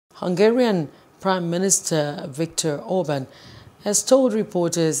Hungarian Prime Minister Viktor Orban has told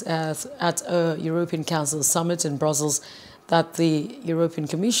reporters at a European Council summit in Brussels that the European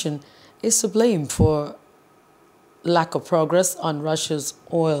Commission is to blame for lack of progress on Russia's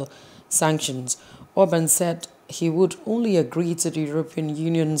oil sanctions. Orban said he would only agree to the European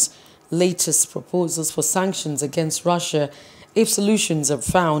Union's latest proposals for sanctions against Russia if solutions are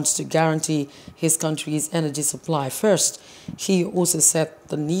found to guarantee his country's energy supply first. He also said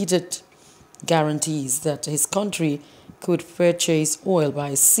the needed guarantees that his country could purchase oil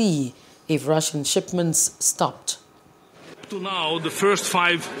by sea if Russian shipments stopped. To now, the first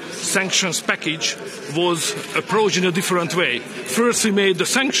 5 sanctions package was approached in a different way. First we made the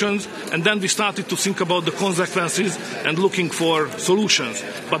sanctions and then we started to think about the consequences and looking for solutions.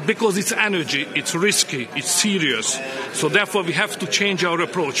 But because it's energy, it's risky, it's serious. So therefore we have to change our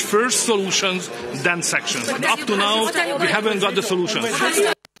approach. First solutions, then sanctions. And up to now, we haven't got the solutions.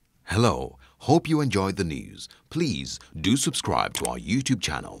 Hello. Hope you enjoyed the news. Please do subscribe to our YouTube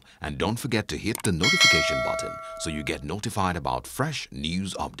channel and don't forget to hit the notification button so you get notified about fresh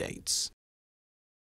news updates.